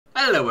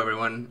Hello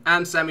everyone,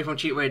 I'm Sammy from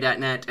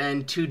cheatware.net,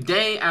 and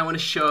today I want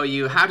to show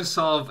you how to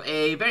solve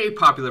a very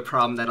popular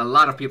problem that a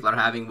lot of people are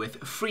having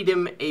with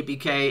FREEDOM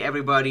APK,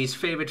 everybody's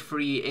favorite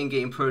free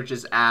in-game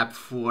purchase app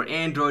for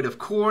Android, of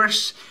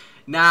course.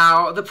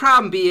 Now, the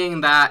problem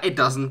being that it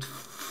doesn't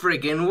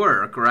friggin'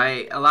 work,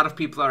 right? A lot of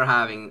people are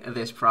having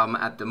this problem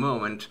at the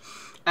moment.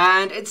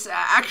 And it's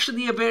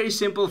actually a very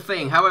simple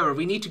thing. However,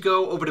 we need to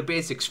go over the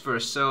basics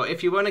first. So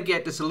if you want to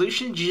get the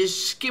solution,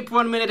 just skip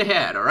 1 minute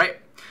ahead, alright?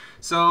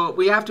 So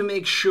we have to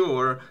make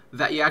sure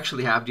that you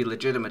actually have the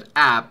legitimate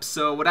app.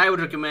 So what I would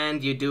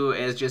recommend you do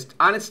is just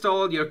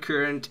uninstall your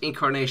current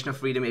incarnation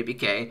of FREEDOM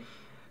APK.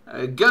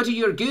 Go to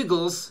your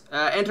Googles,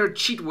 enter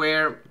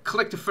cheatware,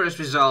 click the first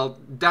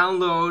result,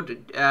 download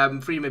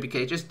FREEDOM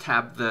APK. Just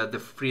tap the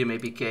FREEDOM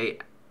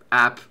APK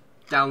app,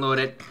 download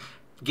it,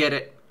 get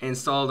it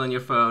installed on your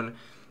phone.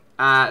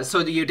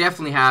 So that you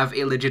definitely have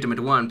a legitimate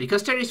one,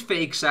 because there is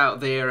fakes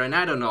out there, and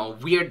I don't know,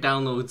 weird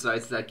download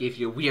sites that give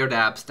you weird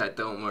apps that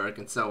don't work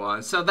and so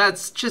on. So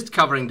that's just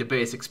covering the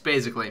basics,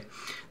 basically.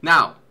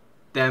 Now,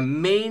 the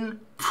main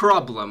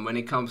problem when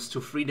it comes to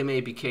FREEDOM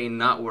APK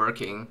not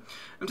working,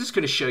 I'm just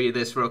going to show you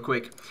this real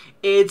quick.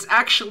 It's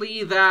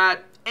actually a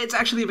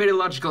very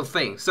logical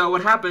thing. So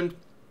what happened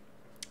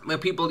when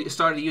people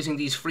started using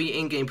these free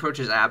in-game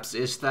purchase apps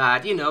is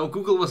that, you know,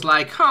 Google was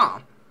like,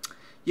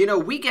 you know,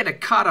 we get a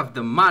cut of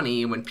the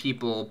money when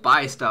people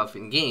buy stuff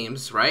in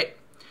games, right?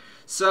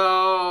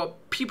 So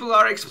people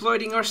are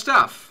exploiting our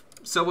stuff.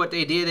 So what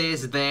they did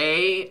is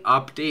they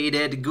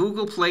updated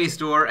Google Play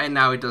Store, and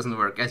now it doesn't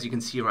work. As you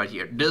can see right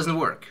here, it doesn't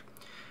work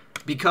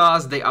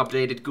because they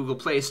updated Google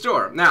Play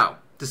Store. Now,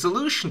 the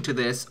solution to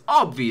this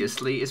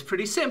obviously is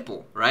pretty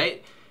simple,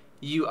 right?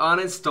 You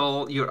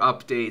uninstall your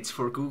updates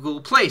for Google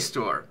Play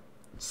Store.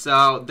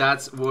 So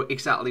that's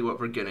exactly what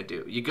we're gonna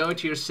do. You go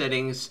into your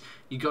settings,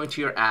 you go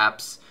into your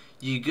apps,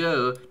 you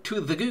go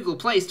to the Google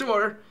Play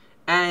Store,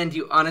 and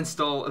you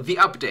uninstall the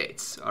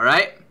updates,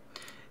 alright?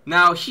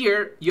 Now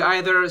here, you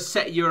either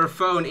set your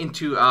phone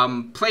into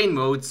plane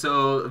mode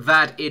so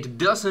that it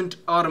doesn't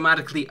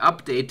automatically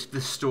update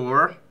the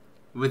store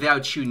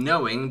without you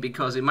knowing,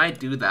 because it might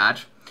do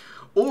that,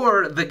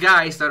 or the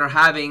guys that are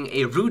having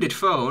a rooted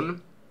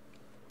phone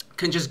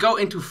can just go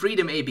into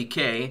FREEDOM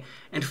APK,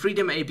 and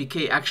FREEDOM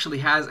APK actually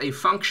has a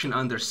function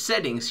under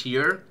settings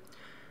here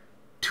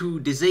to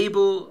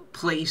disable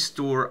Play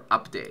Store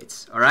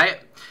updates, alright?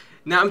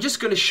 Now I'm just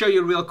going to show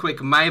you real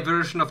quick my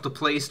version of the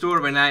Play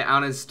Store when I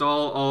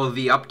uninstall all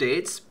the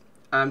updates,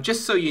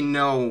 just so you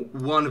know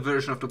one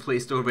version of the Play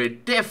Store where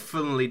it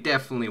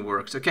definitely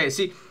works. Okay,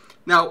 see,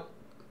 now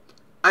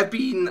I've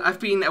been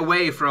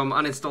away from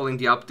uninstalling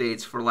the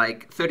updates for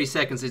like 30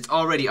 seconds. It's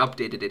already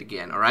updated it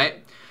again,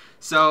 alright?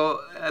 So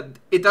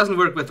it doesn't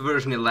work with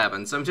version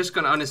 11, so I'm just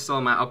going to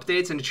uninstall my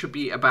updates, and it should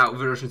be about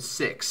version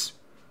 6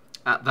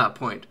 at that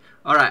point.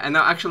 Alright, and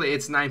now actually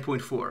it's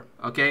 9.4,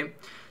 okay?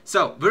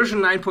 So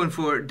version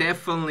 9.4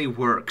 definitely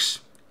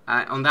works.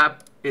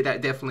 That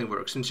definitely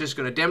works. I'm just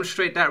going to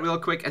demonstrate that real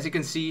quick. As you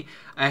can see,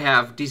 I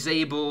have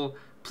disable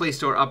Play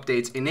Store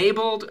updates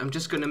enabled. I'm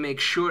just going to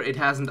make sure it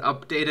hasn't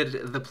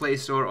updated the Play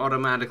Store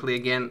automatically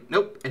again.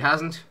 Nope, it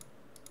hasn't.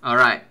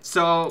 Alright,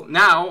 so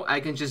now I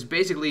can just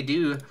basically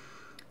do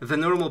the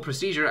normal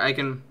procedure. I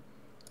can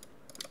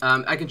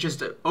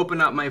just open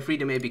up my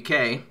FREEDOM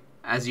APK,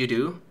 as you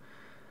do.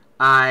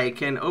 I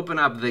can open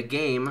up the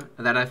game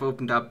that I've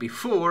opened up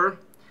before,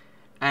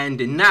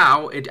 and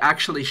now it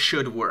actually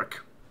should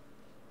work.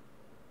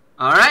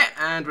 Alright,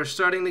 and we're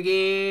starting the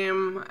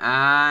game,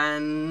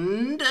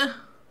 and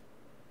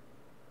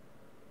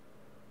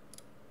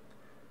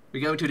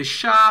we go to the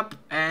shop,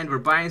 and we're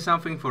buying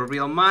something for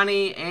real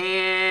money,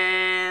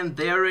 and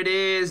there it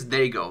is.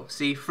 There you go.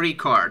 See, free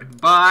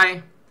card.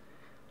 Buy.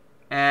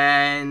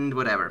 And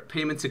whatever,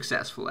 payment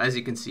successful, as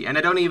you can see. And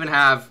I don't even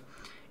have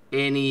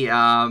any,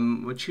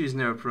 we'll choose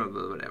no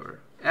problem,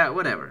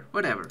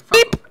 whatever,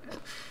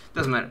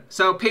 doesn't matter.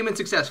 So, payment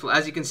successful,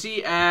 as you can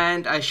see,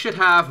 and I should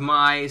have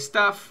my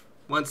stuff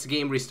once the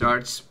game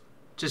restarts.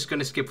 Just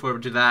gonna skip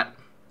forward to that.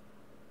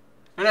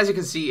 And as you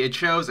can see, it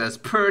shows as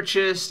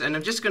purchased, and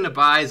I'm just gonna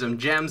buy some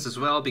gems as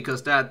well,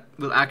 because that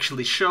will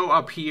actually show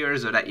up here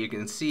so that you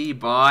can see,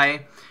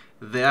 buy.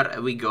 There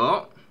we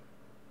go.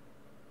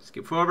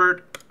 Skip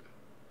forward.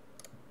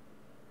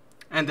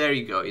 And there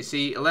you go. You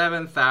see,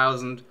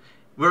 11,000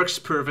 works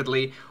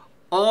perfectly.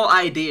 All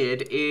I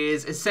did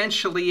is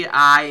essentially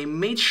I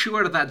made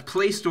sure that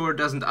Play Store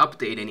doesn't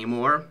update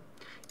anymore.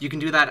 You can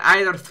do that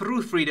either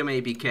through FREEDOM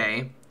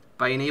APK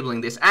by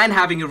enabling this and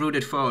having a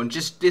rooted phone.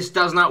 Just this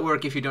does not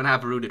work if you don't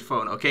have a rooted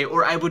phone, okay?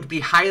 Or I would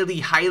be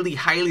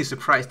highly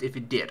surprised if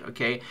it did,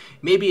 okay?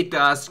 Maybe it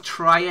does.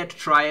 Try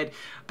it.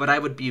 But I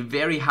would be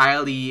very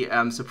highly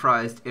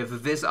surprised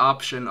if this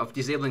option of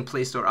disabling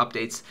Play Store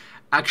updates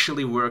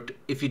actually worked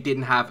if you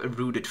didn't have a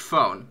rooted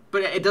phone.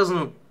 But it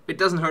doesn't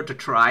hurt to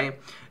try.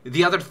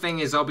 The other thing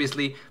is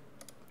obviously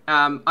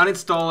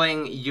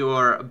uninstalling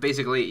your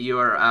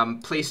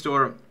Play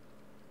Store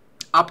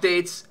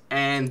updates,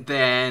 and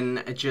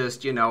then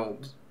just, you know,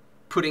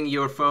 putting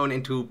your phone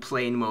into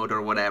plane mode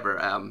or whatever,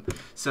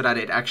 so that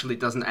it actually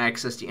doesn't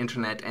access the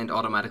internet and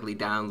automatically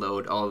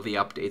download all of the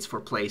updates for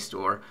Play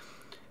Store.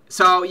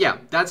 So yeah,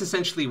 that's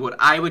essentially what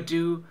I would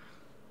do.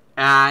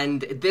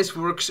 And this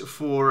works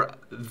for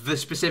the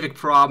specific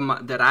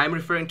problem that I'm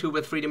referring to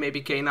with Freedom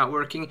APK not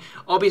working.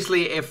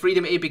 Obviously, if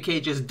Freedom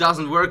APK just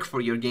doesn't work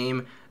for your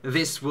game,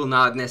 this will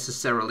not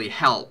necessarily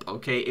help,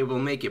 okay? It will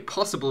make it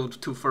possible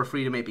for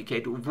Freedom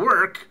APK to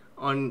work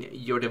on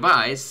your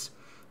device,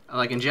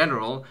 like in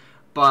general.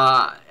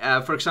 But,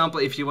 for example,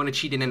 if you want to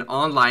cheat in an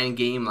online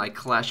game like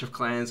Clash of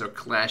Clans or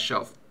Clash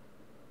of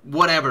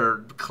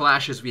whatever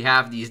clashes we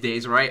have these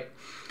days, right?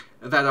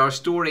 That are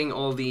storing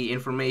all the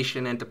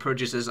information and the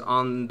purchases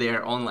on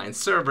their online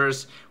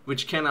servers,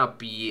 which cannot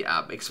be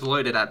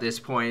exploited at this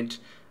point,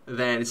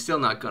 then it's still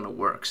not going to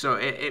work. So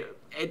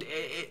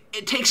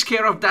it takes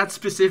care of that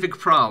specific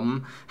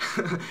problem,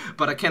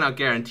 but I cannot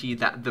guarantee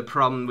that the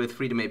problem with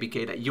Freedom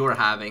APK that you're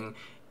having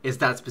is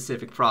that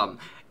specific problem.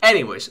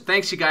 Anyways,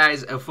 thanks you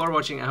guys for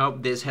watching. I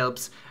hope this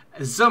helps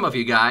some of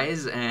you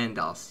guys, and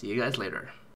I'll see you guys later.